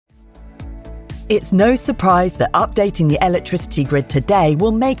It's no surprise that updating the electricity grid today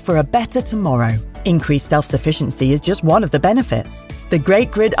will make for a better tomorrow. Increased self-sufficiency is just one of the benefits. The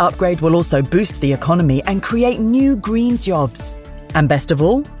Great Grid Upgrade will also boost the economy and create new green jobs. And best of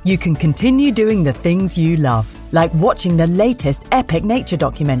all, you can continue doing the things you love, like watching the latest epic nature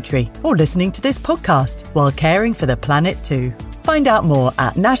documentary or listening to this podcast while caring for the planet too. Find out more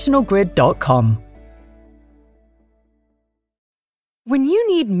at nationalgrid.com. When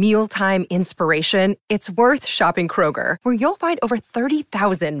you need mealtime inspiration, it's worth shopping Kroger, where you'll find over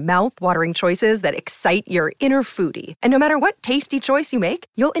 30,000 mouth-watering choices that excite your inner foodie. And no matter what tasty choice you make,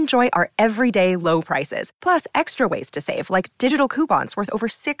 you'll enjoy our everyday low prices, plus extra ways to save, like digital coupons worth over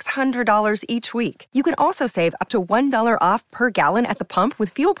 $600 each week. You can also save up to $1 off per gallon at the pump with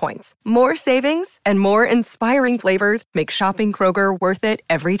fuel points. More savings and more inspiring flavors make shopping Kroger worth it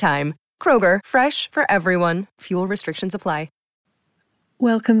every time. Kroger, fresh for everyone. Fuel restrictions apply.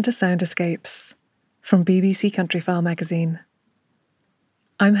 Welcome to Sound Escapes from BBC Countryfile magazine.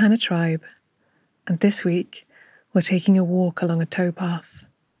 I'm Hannah Tribe, and this week we're taking a walk along a towpath.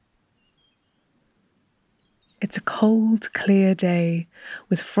 It's a cold, clear day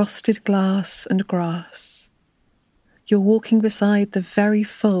with frosted glass and grass. You're walking beside the very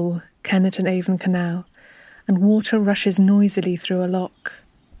full Kennet and Avon Canal, and water rushes noisily through a lock.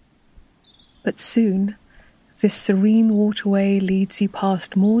 But soon, this serene waterway leads you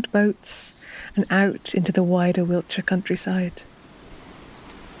past moored boats and out into the wider Wiltshire countryside.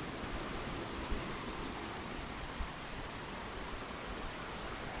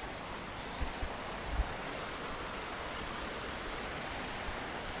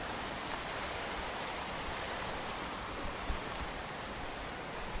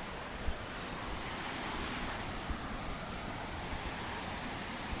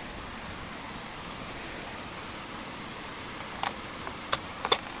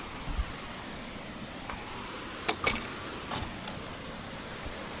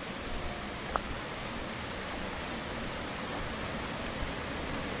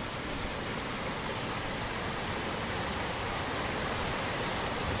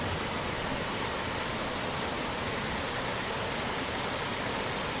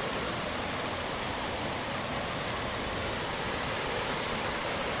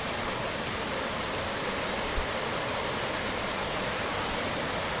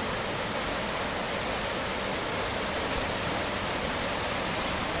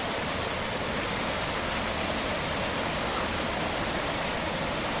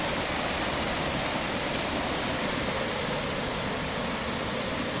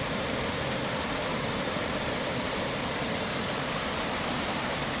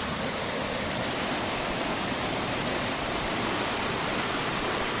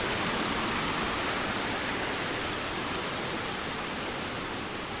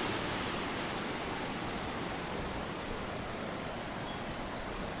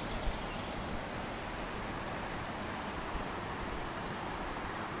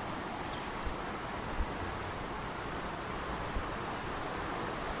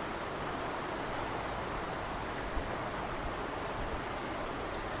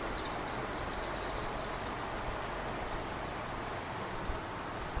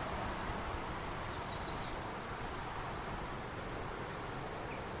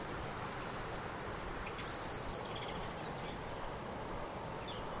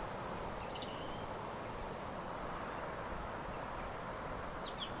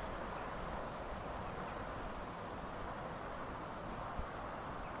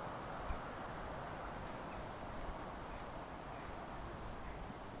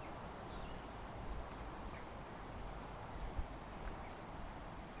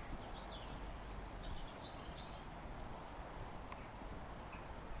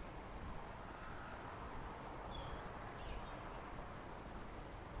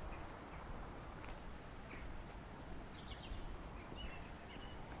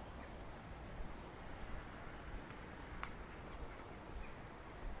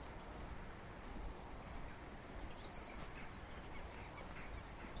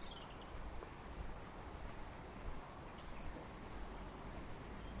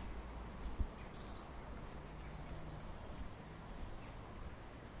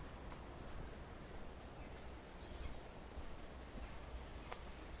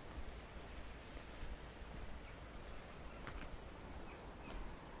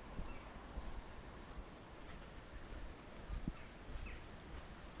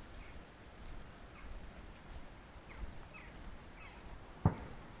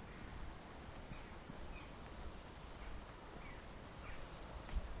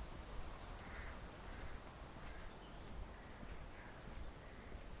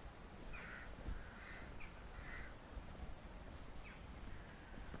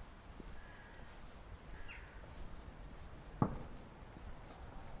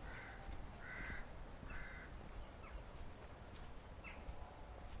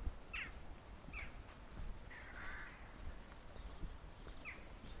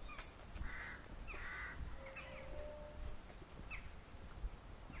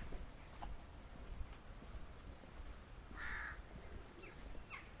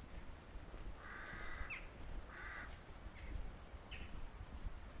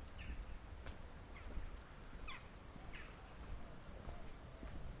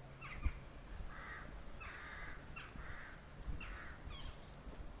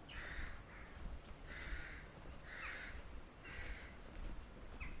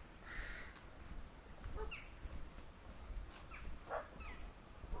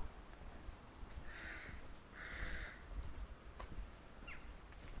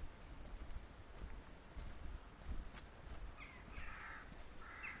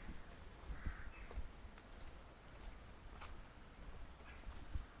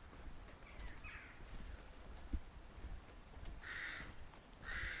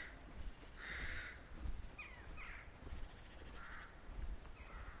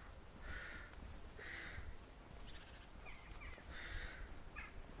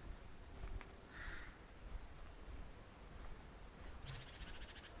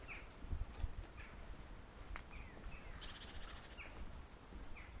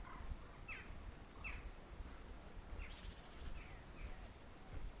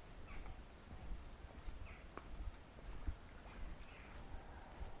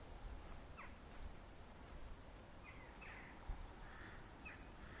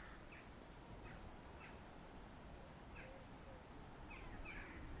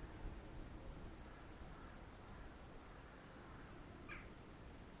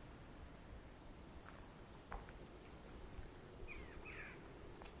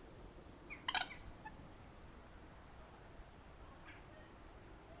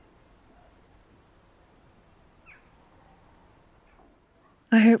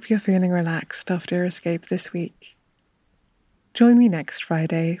 I hope you're feeling relaxed after your escape this week. Join me next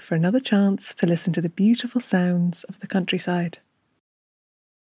Friday for another chance to listen to the beautiful sounds of the countryside.